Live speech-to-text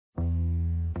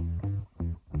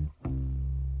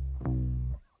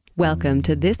Welcome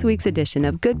to this week's edition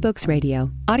of Good Books Radio.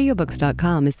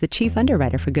 Audiobooks.com is the chief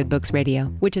underwriter for Good Books Radio,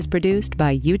 which is produced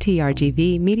by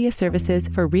UTRGV Media Services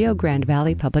for Rio Grande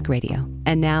Valley Public Radio.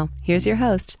 And now, here's your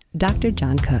host, Dr.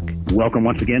 John Cook. Welcome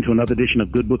once again to another edition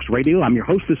of Good Books Radio. I'm your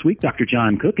host this week, Dr.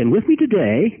 John Cook, and with me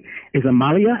today is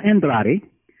Amalia Andrade.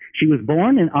 She was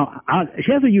born in,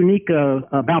 she has a unique,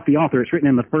 about the author. It's written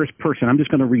in the first person. I'm just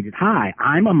going to read it. Hi,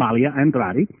 I'm Amalia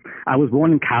Andrade. I was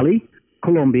born in Cali,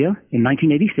 Colombia in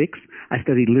 1986. I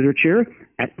studied literature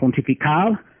at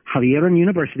Pontifical Javerian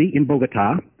University in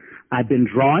Bogota. I've been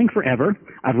drawing forever.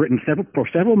 I've written for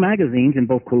several magazines in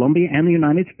both Colombia and the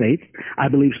United States. I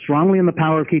believe strongly in the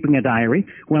power of keeping a diary.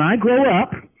 When I grow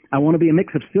up, I want to be a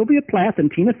mix of Sylvia Plath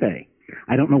and Tina Fey.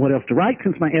 I don't know what else to write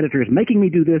since my editor is making me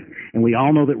do this, and we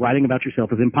all know that writing about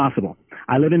yourself is impossible.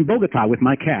 I live in Bogota with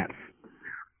my cats.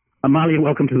 Amalia,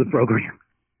 welcome to the program.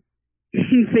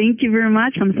 Thank you very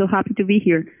much. I'm so happy to be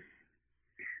here.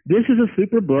 This is a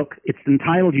super book. It's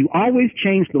entitled, You Always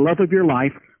Change the Love of Your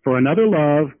Life for Another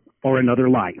Love or Another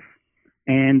Life.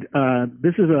 And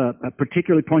this is a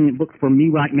particularly poignant book for me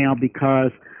right now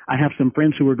because I have some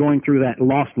friends who are going through that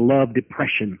lost love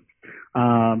depression.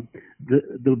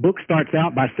 The book starts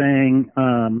out by saying,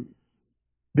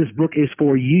 this book is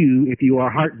for you if you are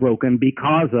heartbroken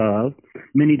because of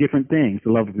many different things.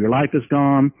 The love of your life is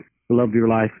gone. The love of your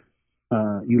life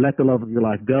you let the love of your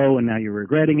life go, and now you're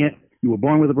regretting it. You were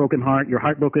born with a broken heart. You're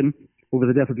heartbroken over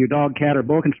the death of your dog, cat, or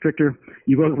boa constrictor.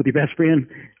 You broke up with your best friend.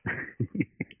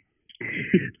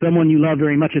 Someone you love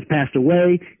very much has passed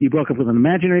away. You broke up with an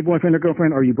imaginary boyfriend or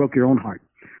girlfriend, or you broke your own heart.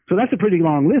 So that's a pretty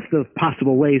long list of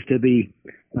possible ways to be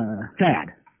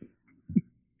sad.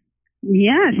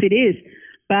 Yes, it is.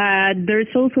 But there's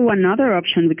also another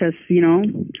option because,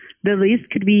 the list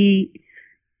could be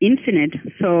infinite.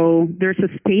 So there's a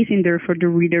space in there for the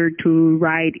reader to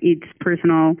write his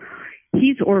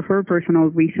or her personal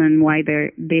reason why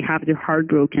they have their heart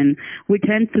broken. We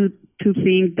tend to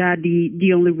think that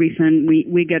the only reason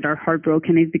we get our heart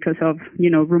broken is because of,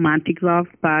 romantic love,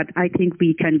 but I think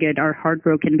we can get our heart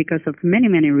broken because of many,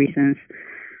 many reasons.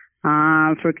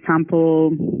 For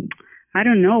example, I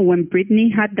don't know, when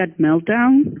Britney had that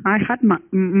meltdown,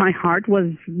 my heart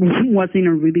was in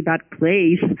a really bad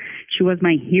place. She was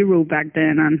my hero back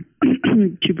then,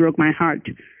 and she broke my heart.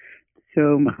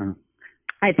 So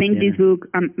I think this book,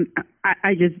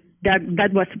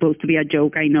 that was supposed to be a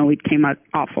joke. I know it came out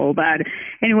awful, but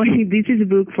anyway, this is a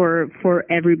book for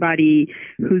everybody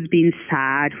who's been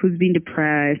sad, who's been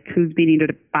depressed, who's been in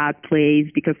a bad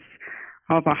place because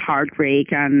of a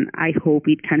heartbreak, and I hope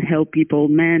it can help people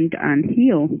mend and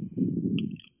heal.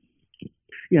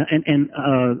 Yeah, and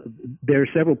there are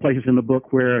several places in the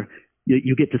book where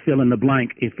you get to fill in the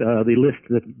blank if the list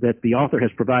that the author has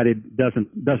provided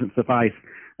doesn't suffice,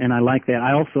 and I like that.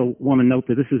 I also want to note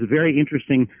that this is a very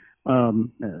interesting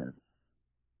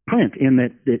print in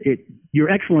that your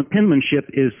excellent penmanship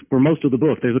is for most of the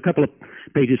book. There's a couple of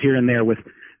pages here and there with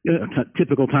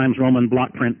typical Times Roman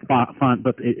block print font,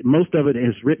 but most of it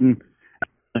is written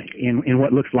in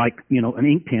what looks like, an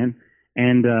ink pen,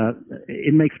 and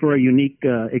it makes for a unique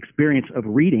experience of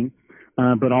reading,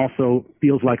 but also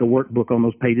feels like a workbook on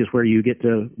those pages where you get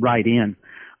to write in.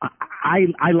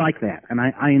 I like that, and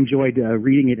I enjoyed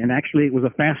reading it, and actually it was a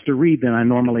faster read than I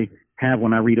normally have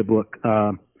when I read a book.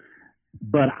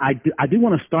 But I do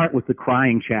want to start with the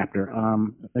crying chapter.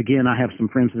 Again, I have some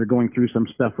friends that are going through some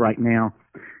stuff right now,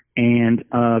 and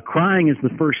crying is the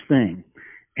first thing.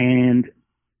 And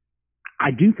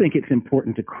I do think it's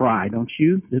important to cry, don't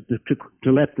you?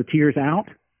 To let the tears out?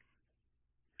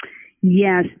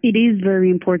 Yes, it is very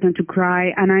important to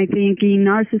cry. And I think in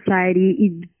our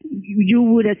society, you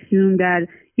would assume that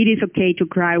it is okay to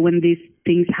cry when these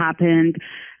things happened.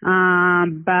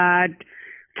 But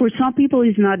for some people,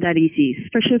 it's not that easy,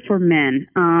 especially for men.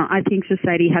 I think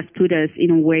society has put us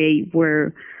in a way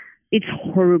where it's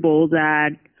horrible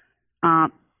that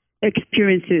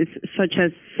experiences such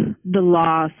as the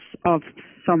loss of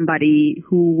somebody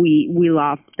who we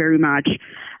love very much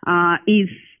is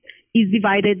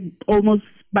divided almost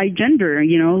by gender.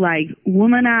 Like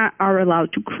women are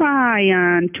allowed to cry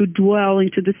and to dwell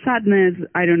into the sadness,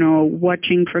 I don't know,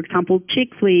 watching, for example,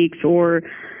 chick flicks or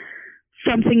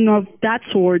something of that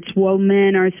sort, while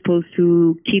men are supposed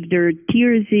to keep their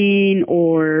tears in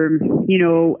or,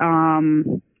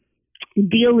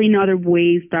 deal in other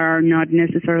ways that are not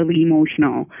necessarily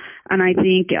emotional. And I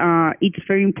think it's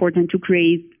very important to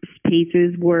create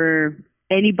spaces where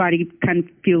anybody can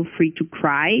feel free to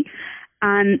cry.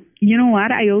 And you know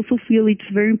what? I also feel it's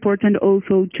very important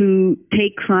also to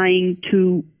take crying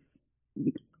to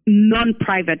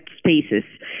non-private spaces.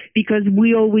 because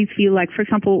we always feel like, for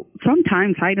example,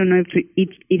 sometimes, I don't know if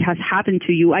it has happened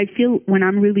to you, I feel when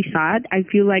I'm really sad, I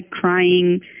feel like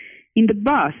crying in the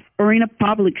bus or in a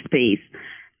public space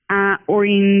or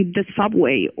in the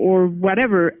subway or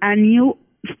whatever, and you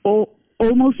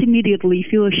almost immediately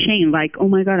feel ashamed, like, oh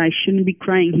my God, I shouldn't be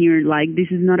crying here, like this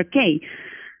is not okay.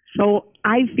 So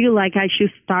I feel like I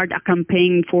should start a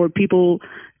campaign for people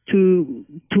to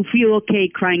feel okay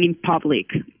crying in public.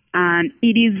 And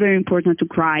it is very important to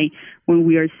cry when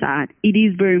we are sad. It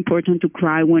is very important to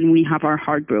cry when we have our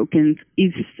heart broken.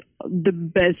 It's the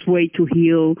best way to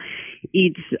heal.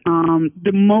 It's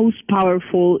the most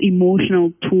powerful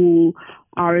emotional tool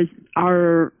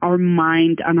our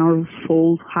mind and our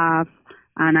soul have.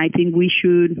 And I think we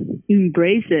should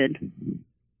embrace it.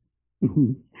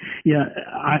 Mm-hmm. Yeah,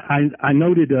 I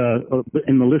noted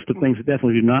in the list of things that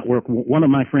definitely do not work, one of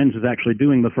my friends is actually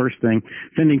doing the first thing,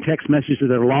 sending text messages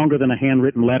that are longer than a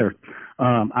handwritten letter.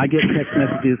 I get text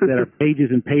messages that are pages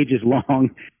and pages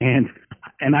long,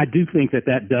 and I do think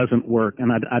that doesn't work,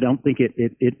 and I don't think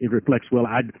it reflects well.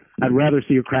 I'd rather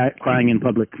see her crying in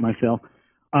public myself.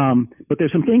 But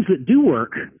there's some things that do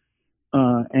work,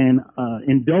 and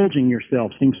indulging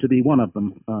yourself seems to be one of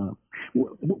them.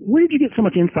 Where did you get so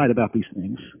much insight about these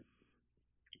things?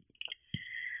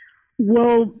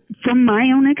 Well, from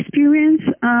my own experience,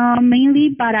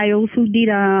 mainly, but I also did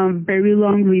a very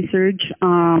long research.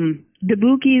 The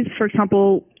book is, for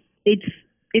example,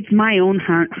 it's my own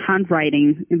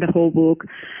handwriting in the whole book,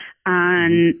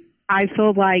 and I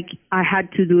felt like I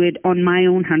had to do it on my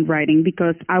own handwriting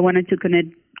because I wanted to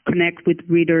connect with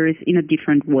readers in a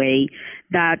different way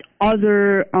that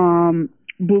other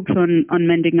books on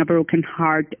mending a broken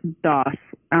heart does.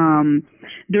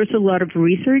 There's a lot of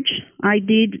research I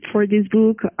did for this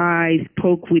book. I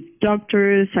spoke with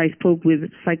doctors, I spoke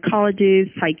with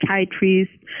psychologists,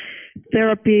 psychiatrists,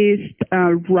 therapists,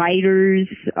 writers,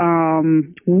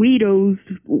 widows,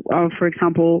 for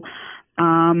example.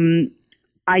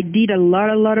 I did a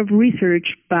lot of research,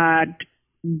 but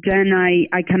then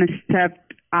I kind of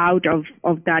stepped out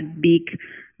of that big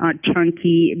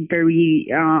chunky, very,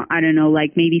 I don't know,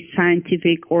 like maybe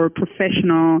scientific or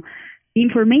professional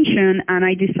information, and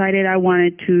I decided I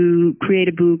wanted to create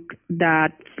a book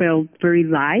that felt very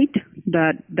light,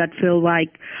 that felt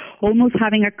like almost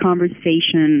having a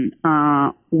conversation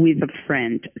with a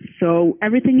friend. So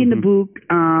everything in the book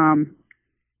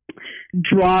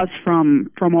draws from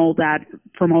all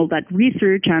that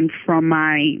research and from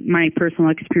my personal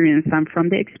experience and from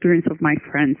the experience of my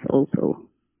friends also.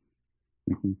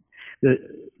 Mm-hmm.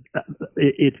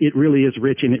 It really is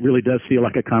rich, and it really does feel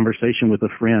like a conversation with a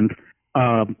friend.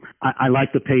 I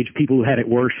like the page, people who had it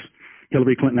worse,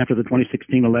 Hillary Clinton after the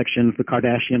 2016 elections, the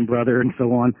Kardashian brother, and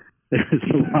so on. There's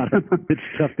a lot of good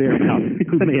stuff there about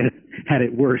who may have had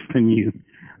it worse than you.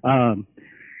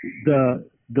 The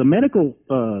medical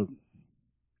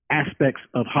aspects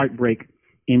of heartbreak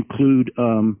include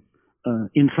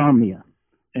insomnia.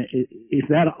 Is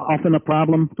that often a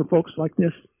problem for folks like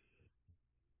this?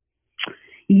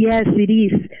 Yes, it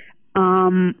is.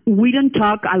 We don't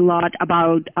talk a lot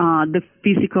about the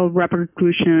physical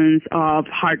repercussions of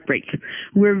heartbreak.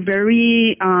 We're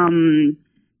very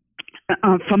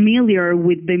familiar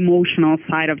with the emotional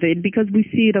side of it because we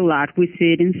see it a lot. We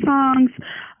see it in songs,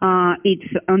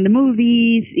 it's on the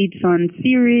movies, it's on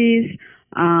series,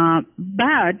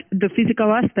 but the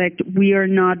physical aspect, we are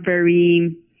not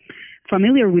very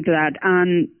familiar with that.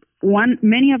 And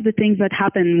many of the things that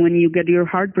happen when you get your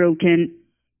heart broken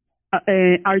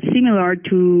are similar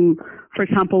to, for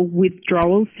example,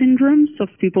 withdrawal syndromes of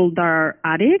people that are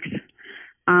addicts,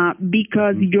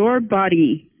 because your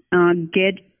body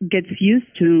gets used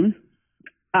to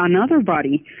another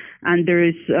body, and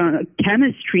there's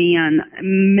chemistry and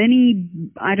many,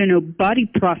 body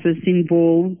process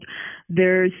involved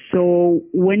there. So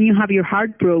when you have your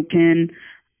heart broken,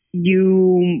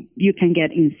 you can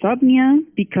get insomnia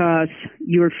because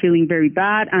you're feeling very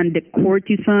bad and the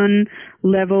cortisol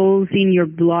levels in your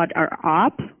blood are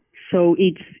up. So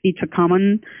it's a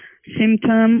common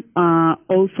symptom.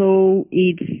 Also,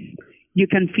 you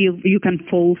can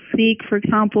fall sick, for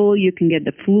example. You can get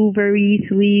the flu very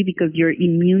easily because your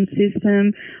immune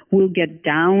system will get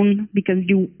down because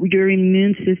your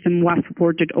immune system was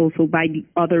supported also by the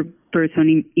other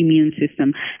person's immune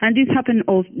system. And this happens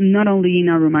not only in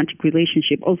a romantic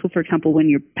relationship, also, for example, when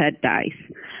your pet dies.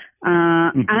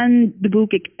 And the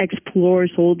book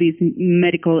explores all these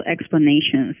medical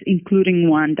explanations, including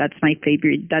one that's my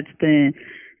favorite. That's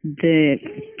the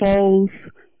false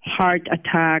heart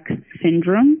attack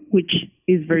syndrome, which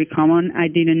is very common. I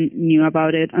didn't knew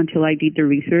about it until I did the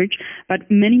research. But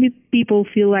many people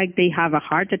feel like they have a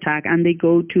heart attack and they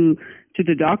go to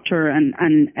the doctor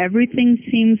and everything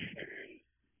seems,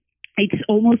 it's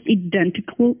almost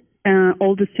identical,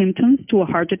 all the symptoms to a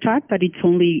heart attack, but it's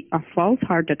only a false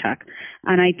heart attack.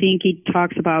 And I think it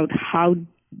talks about how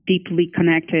deeply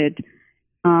connected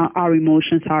our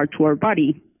emotions are to our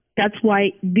body. That's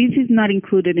why this is not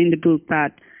included in the book,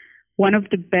 but one of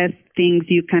the best things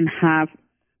you can have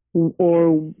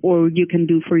or you can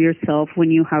do for yourself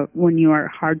when you are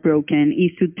heartbroken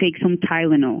is to take some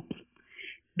Tylenol,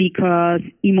 because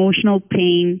emotional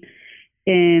pain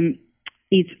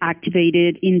is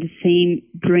activated in the same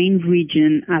brain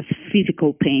region as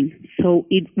physical pain. So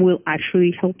it will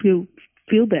actually help you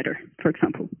feel better, for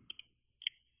example.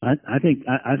 I think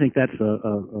that's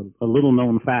a little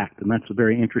known fact, and that's a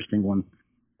very interesting one.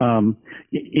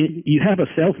 You have a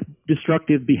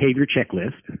self-destructive behavior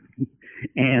checklist,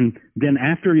 and then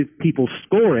after people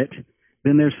score it,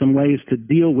 then there's some ways to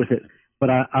deal with it.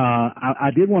 But I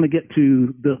did want to get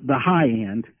to the high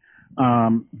end,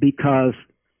 because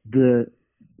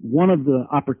one of the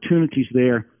opportunities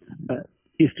there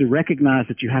is to recognize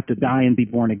that you have to die and be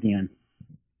born again,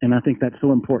 and I think that's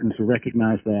so important to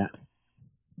recognize that.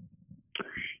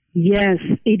 Yes,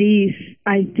 it is.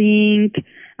 I think,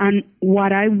 and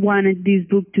what I wanted this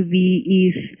book to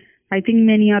be is, I think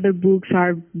many other books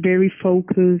are very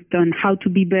focused on how to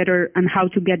be better and how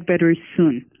to get better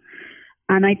soon.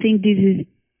 And I think this is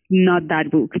not that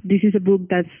book. This is a book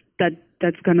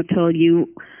that's going to tell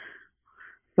you,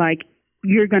 like,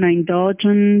 you're going to indulge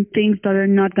in things that are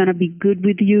not going to be good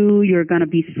with you. You're going to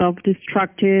be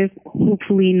self-destructive,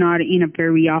 hopefully not in a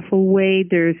very awful way.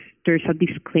 There's a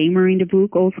disclaimer in the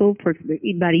book also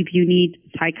that if you need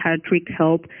psychiatric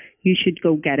help, you should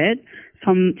go get it.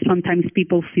 Sometimes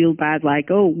people feel bad,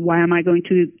 like, oh, why am I going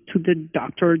to the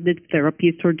doctor, the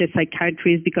therapist, or the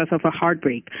psychiatrist because of a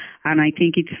heartbreak? And I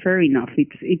think it's fair enough.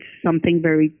 It's something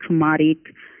very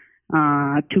traumatic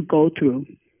to go through.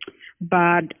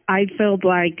 But I felt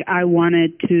like I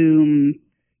wanted to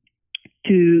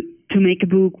make a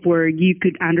book where you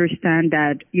could understand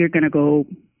that you're gonna go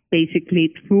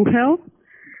basically through hell,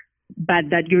 but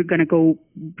that you're gonna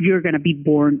be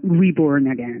reborn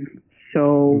again.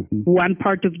 So one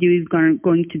part of you is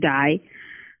going to die,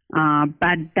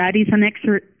 but that is an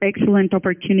excellent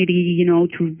opportunity,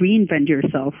 to reinvent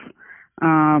yourself.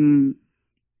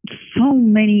 So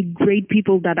many great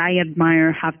people that I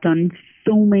admire have done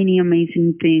so many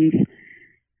amazing things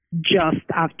just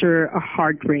after a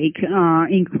heartbreak,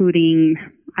 including,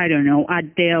 I don't know,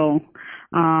 Adele,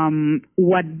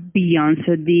 what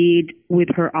Beyonce did with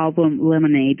her album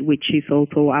Lemonade, which is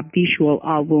also a visual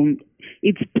album.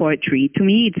 It's poetry. To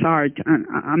me, it's art.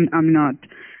 I'm not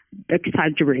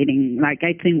exaggerating. Like,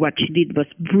 I think what she did was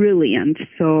brilliant.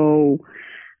 So,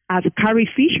 as Carrie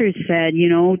Fisher said,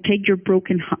 take your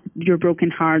broken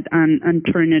heart and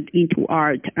turn it into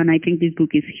art. And I think this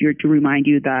book is here to remind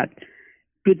you that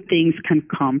good things can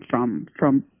come from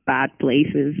bad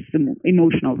places,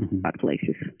 emotional bad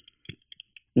places.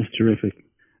 That's terrific.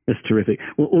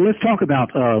 Well, let's talk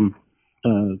about some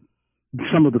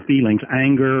of the feelings,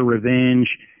 anger, revenge,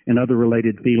 and other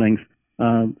related feelings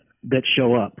that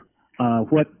show up.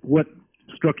 What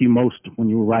struck you most when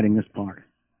you were writing this part?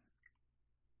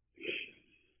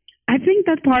 I think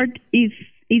that part is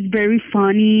very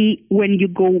funny when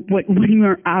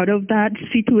you're out of that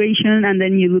situation and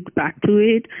then you look back to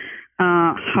it,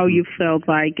 how you felt,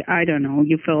 like, I don't know,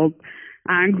 you felt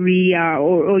angry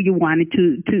or you wanted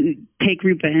to take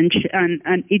revenge,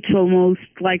 and it's almost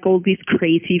like all these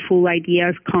crazy full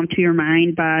ideas come to your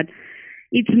mind, but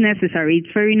it's necessary.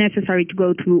 It's very necessary to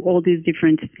go through all these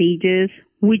different stages,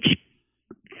 which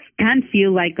can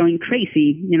feel like going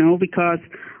crazy, because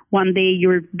one day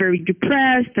you're very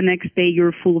depressed, the next day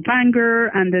you're full of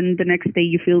anger, and then the next day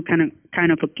you feel kind of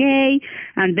okay,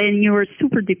 and then you're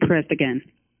super depressed again.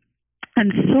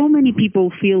 And so many people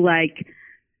feel like,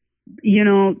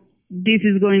 this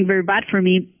is going very bad for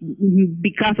me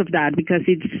because of that, because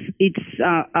it's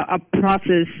a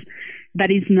process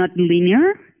that is not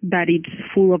linear, that it's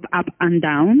full of up and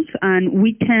downs, and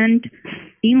we tend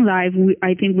in life,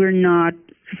 I think we're not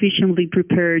sufficiently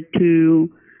prepared to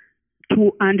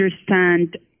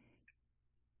understand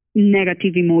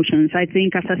negative emotions. I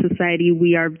think as a society,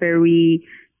 we are very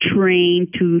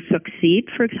trained to succeed,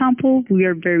 for example. We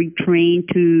are very trained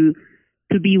to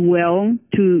be well,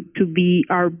 to be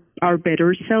our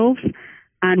better selves,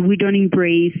 and we don't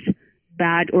embrace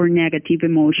bad or negative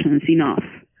emotions enough.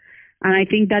 And I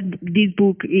think that this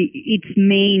book, its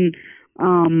main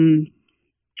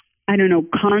I don't know,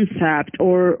 concept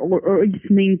or its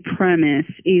main premise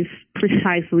is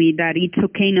precisely that it's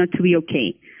okay not to be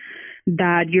okay,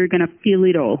 that you're going to feel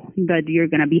it all, that you're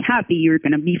going to be happy, you're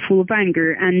going to be full of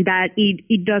anger, and that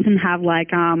it doesn't have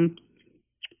like, I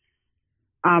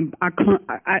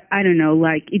don't know,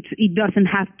 like it doesn't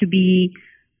have to be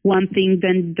one thing,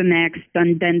 then the next,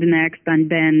 and then the next, and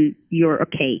then you're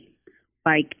okay.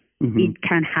 Like it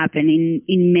can happen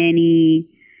in many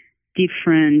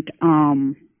different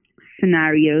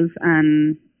scenarios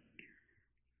and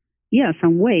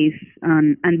some ways,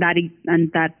 and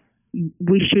that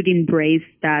we should embrace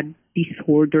that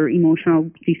disorder, emotional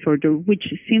disorder, which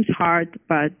seems hard,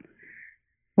 but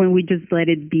when we just let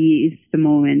it be, is the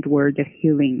moment where the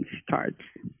healing starts.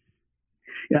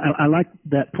 Yeah, I like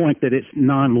that point that it's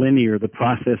non-linear, the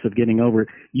process of getting over it.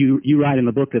 You write in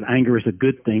the book that anger is a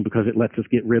good thing because it lets us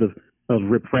get rid of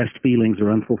repressed feelings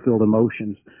or unfulfilled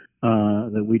emotions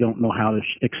that we don't know how to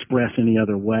express any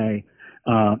other way.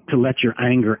 To let your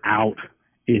anger out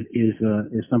is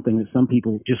something that some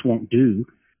people just won't do.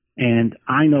 And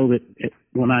I know that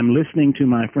when I'm listening to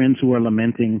my friends who are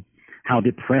lamenting how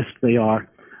depressed they are,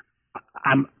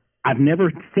 I've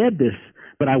never said this,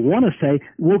 but I want to say,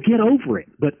 well, get over it.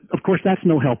 But of course, that's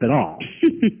no help at all.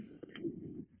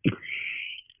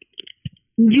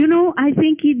 I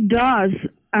think it does.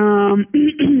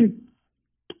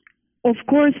 Of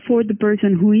course, for the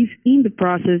person who is in the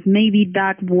process, maybe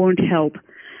that won't help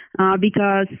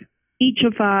because each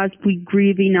of us, we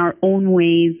grieve in our own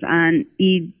ways. And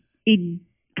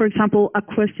for example, a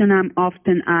question I'm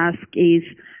often asked is,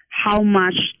 how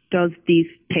much does this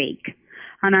take?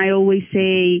 And I always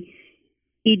say,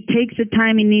 it takes the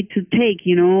time it needs to take,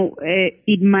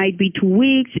 it might be 2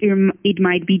 weeks, it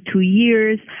might be 2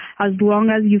 years, as long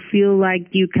as you feel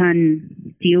like you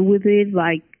can deal with it,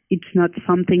 like it's not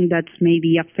something that's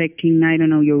maybe affecting, I don't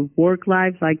know, your work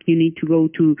life, like you need to go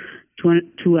to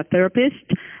a therapist.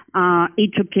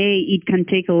 It's okay, it can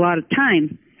take a lot of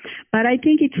time. But I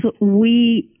think it's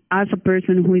we, as a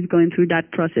person who is going through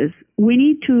that process, we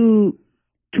need to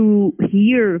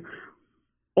hear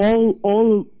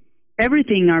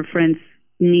everything our friends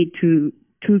need to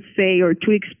say or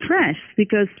to express,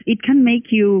 because it can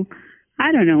make you,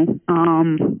 I don't know,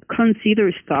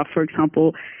 consider stuff. For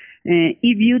example,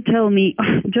 if you tell me,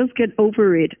 just get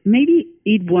over it, maybe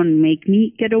it won't make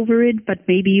me get over it, but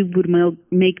maybe it would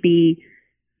make me,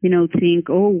 think,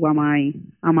 oh, am I,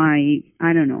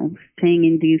 I don't know, staying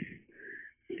in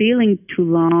this feeling too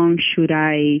long? Should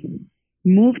I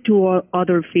move to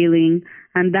other feeling?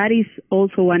 And that is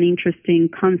also an interesting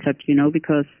concept,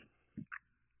 because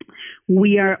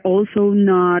we are also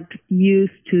not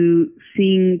used to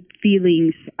seeing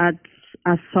feelings as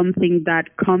something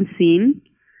that comes in.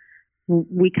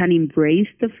 We can embrace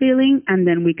the feeling and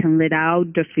then we can let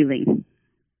out the feeling.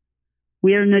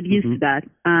 We are not used to that.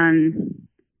 And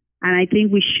I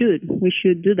think we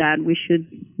should do that. We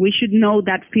should know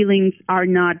that feelings are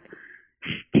not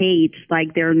states,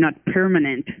 like they're not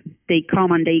permanent. They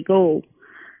come and they go.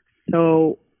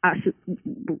 So,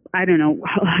 I don't know,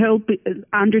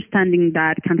 understanding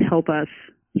that can help us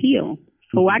heal.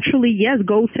 So actually, yes,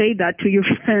 go say that to your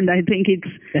friend. I think it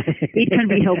can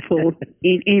be helpful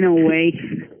in a way.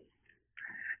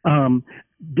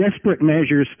 Desperate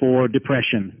measures for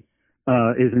depression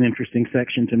is an interesting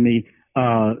section to me,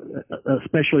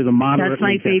 especially the moderate. That's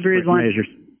my favorite one. Measures.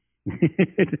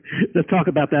 Let's talk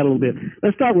about that a little bit.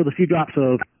 Let's start with a few drops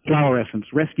of flower essence,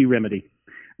 rescue remedy,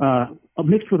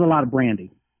 mixed with a lot of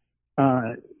brandy.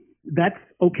 That's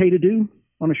okay to do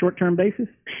on a short-term basis?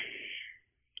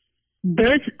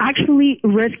 There's actually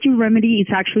rescue remedy is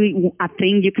actually a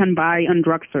thing you can buy on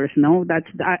drugstores. No,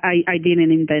 I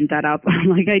didn't invent that up.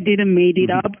 Like I didn't made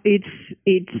it up.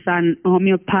 It's an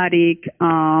homeopathic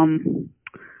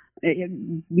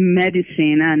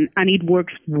medicine and it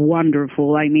works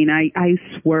wonderful. I mean, I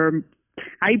swear,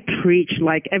 I preach,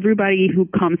 like everybody who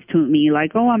comes to me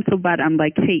like, oh, I'm so bad. I'm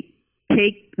like, hey,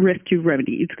 take rescue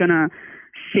remedy. It's gonna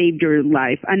save your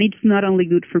life. And it's not only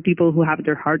good for people who have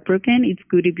their heart broken, it's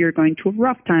good if you're going through a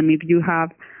rough time, if you have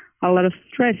a lot of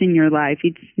stress in your life.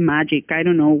 It's magic. I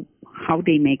don't know how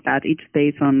they make that. It's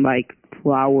based on like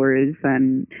flowers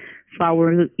and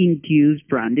flower-induced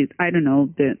brandy. I don't know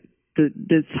the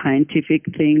scientific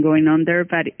thing going on there,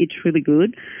 but it's really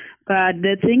good. But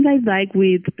the thing I like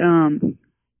with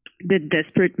the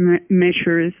desperate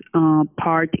measures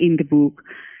part in the book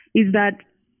is that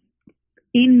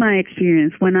in my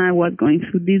experience, when I was going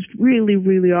through this really,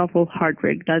 really awful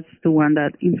heartbreak, that's the one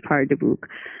that inspired the book,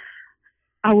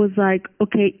 I was like,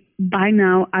 okay, by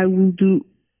now I will do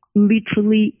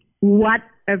literally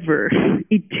whatever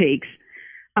it takes.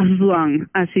 as long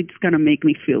as it's gonna make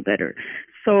me feel better.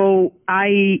 So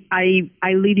I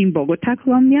live in Bogota,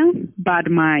 Colombia,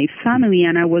 but my family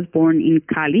and I was born in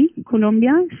Cali,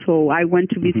 Colombia. So I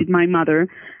went to visit my mother,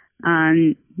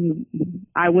 and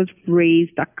I was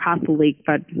raised a Catholic,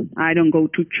 but I don't go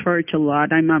to church a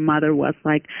lot. And my mother was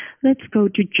like, let's go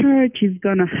to church. It's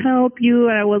going to help you.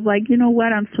 And I was like, you know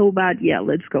what? I'm so bad. Yeah,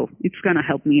 let's go. It's going to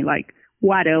help me. Like,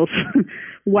 what else?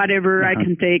 Whatever I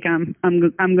can take, I'm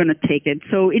going to take it.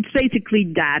 So it's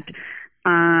basically that.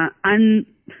 And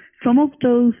some of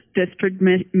those desperate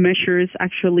measures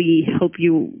actually help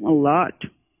you a lot.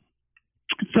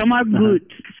 Some are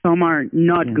good, some are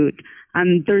not good.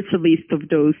 And there's a list of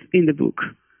those in the book.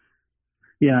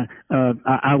 Yeah,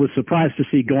 I was surprised to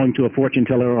see going to a fortune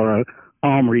teller or a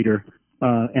palm reader,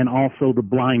 and also the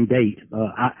blind date.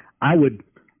 I would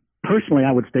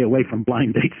stay away from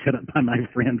blind dates set up by my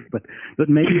friends, but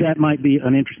maybe that might be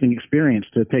an interesting experience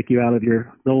to take you out of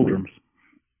your doldrums.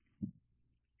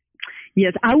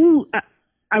 Yes, I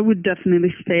would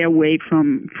definitely stay away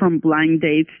from blind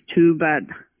dates too, but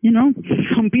you know,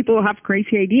 some people have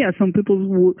crazy ideas. Some people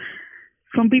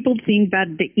think that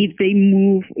if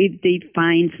they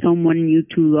find someone new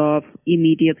to love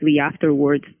immediately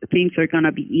afterwards, things are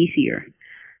gonna be easier.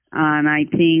 And I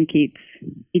think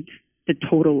it's the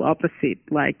total opposite.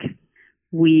 Like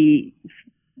we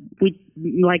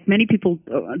like many people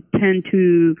tend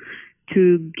to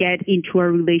get into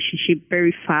a relationship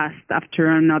very fast after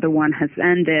another one has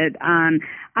ended. And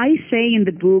I say in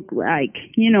the book, like,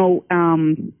 you know,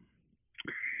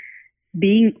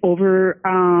 being over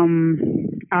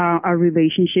a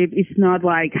relationship is not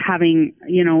like having,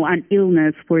 you know, an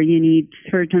illness where you need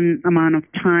certain amount of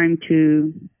time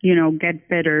to, you know, get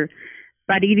better.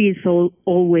 But it is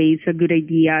always a good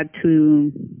idea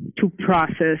to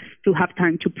have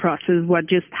time to process what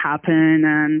just happened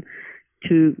and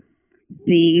to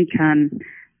think. And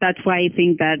that's why I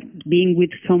think that being with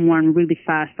someone really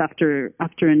fast after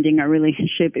ending a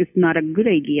relationship is not a good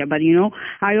idea. But, you know,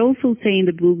 I also say in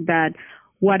the book that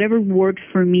whatever works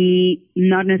for me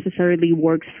not necessarily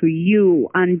works for you.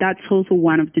 And that's also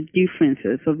one of the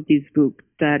differences of this book,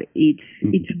 that it's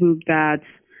a book that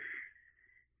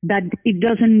it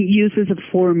doesn't use as a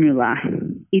formula.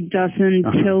 It doesn't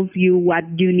tell you what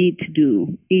you need to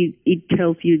do. It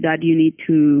tells you that you need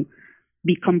to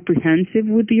be comprehensive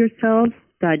with yourself,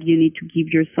 that you need to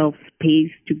give yourself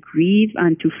space to grieve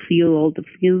and to feel all the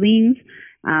feelings.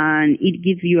 And it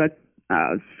gives you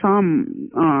some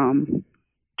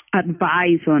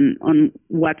advice on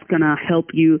what's going to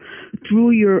help you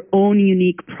through your own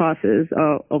unique process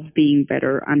of being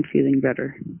better and feeling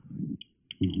better.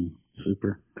 Mm-hmm.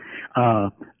 Super.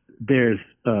 There's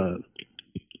a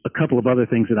couple of other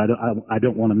things that I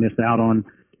don't want to miss out on.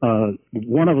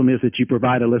 One of them is that you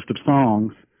provide a list of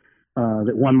songs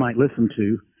that one might listen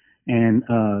to, and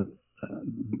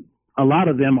a lot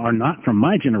of them are not from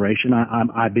my generation,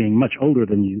 I being much older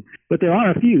than you, but there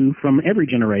are a few from every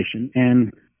generation,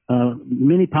 and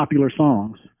many popular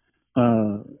songs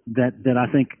that I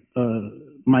think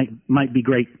might be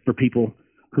great for people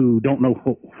who don't know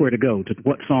where to go, to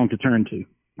what song to turn to.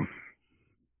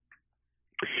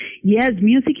 Yes,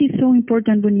 music is so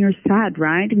important when you're sad,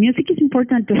 right? Music is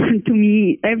important to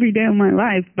me every day of my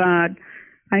life, but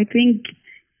I think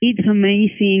it's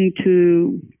amazing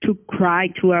to cry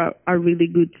to a really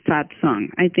good sad song.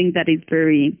 I think that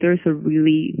there's a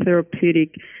really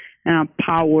therapeutic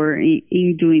power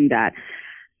in doing that.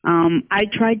 I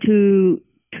try to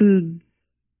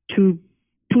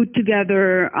put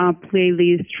together a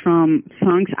playlist from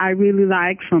songs I really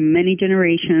like from many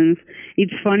generations.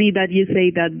 It's funny that you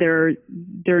say that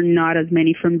there are not as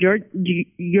many from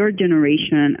your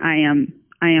generation. I am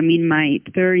in my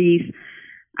 30s,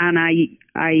 and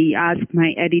I asked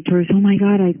my editors, oh my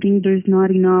God, I think there's not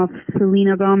enough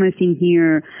Selena Gomez in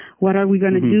here. What are we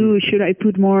going to do? Should I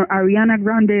put more Ariana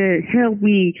Grande? Help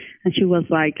me. And she was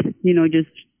like, you know, just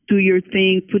do your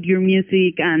thing, put your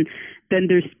music, and then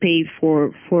there's space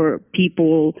for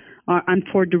people and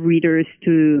for the readers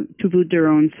to put their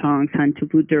own songs and to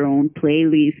put their own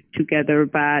playlist together.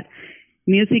 But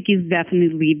music is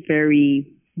definitely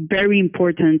very, very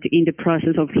important in the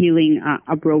process of healing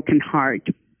a broken heart.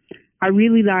 I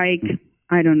really like,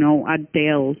 I don't know,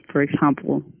 Adele, for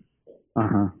example.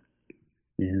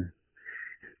 Yeah.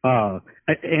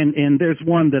 And there's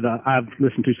one that I've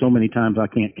listened to so many times I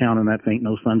can't count, and that's "Ain't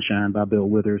No Sunshine" by Bill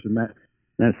Withers, and that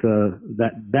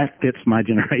fits my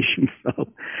generation. So,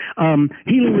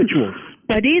 healing rituals.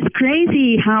 But it's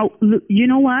crazy how, you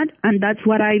know what? And that's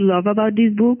what I love about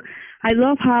this book. I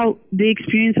love how the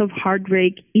experience of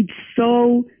heartbreak, it's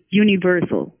so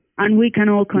universal and we can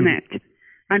all connect.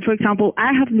 And for example,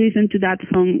 I have listened to that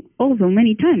song also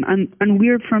many times, and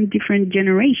we're from different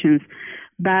generations,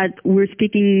 but we're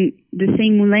speaking the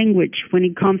same language when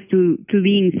it comes to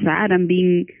being sad and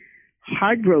being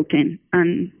heartbroken.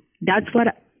 And that's what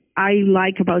I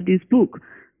like about this book,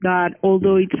 that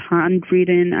although it's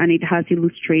handwritten and it has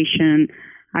illustration,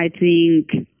 I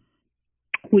think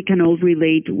we can all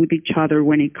relate with each other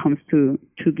when it comes to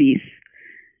these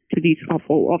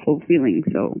awful feelings.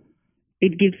 So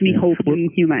it gives me hope in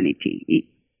humanity.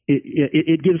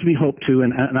 It gives me hope too,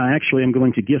 and I actually am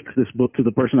going to gift this book to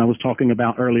the person I was talking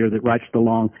about earlier that writes the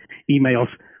long emails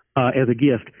as a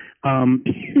gift.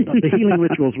 The healing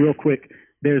rituals, real quick.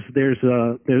 There's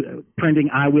printing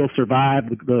 "I Will Survive,"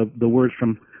 the words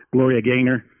from Gloria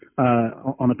Gaynor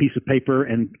on a piece of paper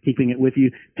and keeping it with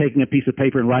you. Taking a piece of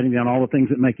paper and writing down all the things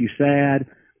that make you sad,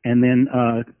 and then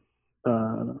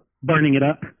burning it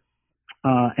up,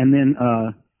 and then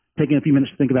taking a few minutes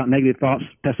to think about negative thoughts,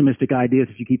 pessimistic ideas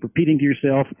that you keep repeating to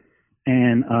yourself,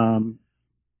 and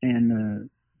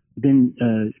then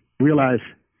realize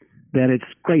that it's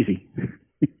crazy.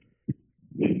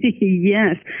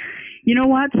 Yes. You know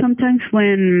what? Sometimes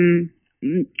when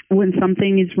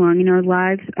something is wrong in our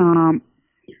lives,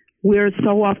 we're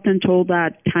so often told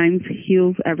that time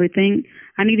heals everything.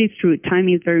 And it is true. Time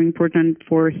is very important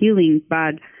for healing,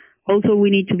 but also we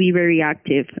need to be very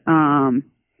active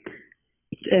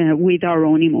with our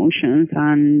own emotions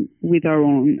and with our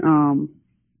own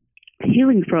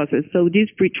healing process. So these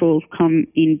rituals come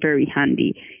in very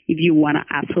handy if you want to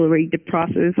accelerate the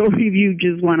process, or if you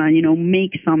just want to,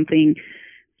 make something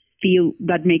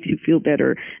that makes you feel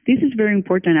better. This is very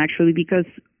important actually, because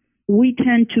we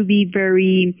tend to be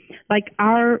very,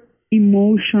 our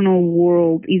emotional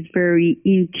world is very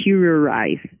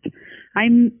interiorized. I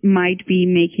might be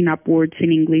making up words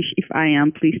in English. If I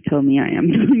am, please tell me I am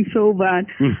doing so. But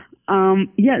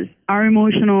yes, our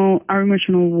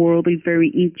emotional world is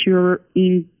very interior.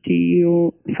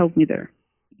 Help me there.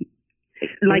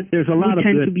 There's a lot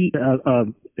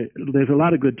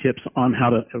of good tips on how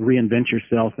to reinvent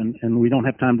yourself, and we don't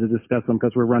have time to discuss them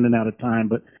because we're running out of time.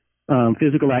 But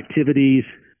physical activities,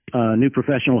 new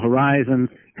professional horizons,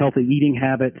 healthy eating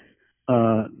habits,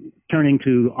 turning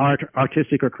to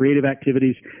artistic or creative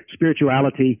activities,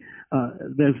 spirituality.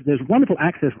 There's wonderful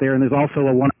access there, and there's also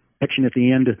a wonderful section at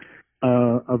the end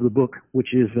of the book,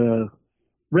 which is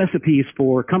recipes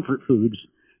for comfort foods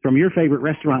from your favorite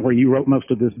restaurant where you wrote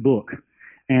most of this book.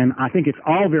 And I think it's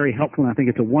all very helpful, and I think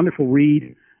it's a wonderful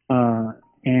read.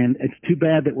 And it's too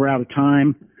bad that we're out of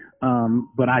time.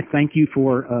 But I thank you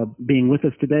for being with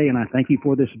us today, and I thank you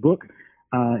for this book.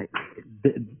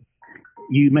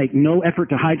 You make no effort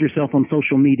to hide yourself on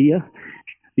social media.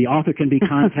 The author can be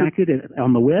contacted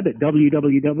on the web at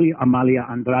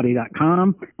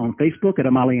www.amaliaandrade.com, on Facebook at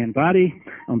Amalia Andrade,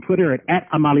 on Twitter at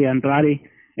Amalia Andrade.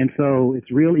 And so it's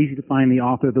real easy to find the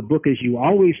author. The book is You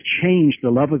Always Change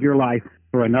the Love of Your Life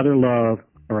for Another Love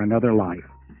or Another Life.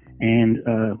 And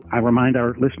I remind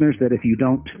our listeners that if you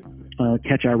don't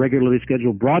catch our regularly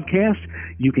scheduled broadcast,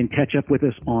 you can catch up with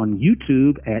us on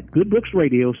YouTube at Good Books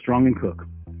Radio, Strong and Cook.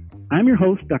 I'm your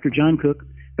host, Dr. John Cook.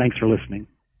 Thanks for listening.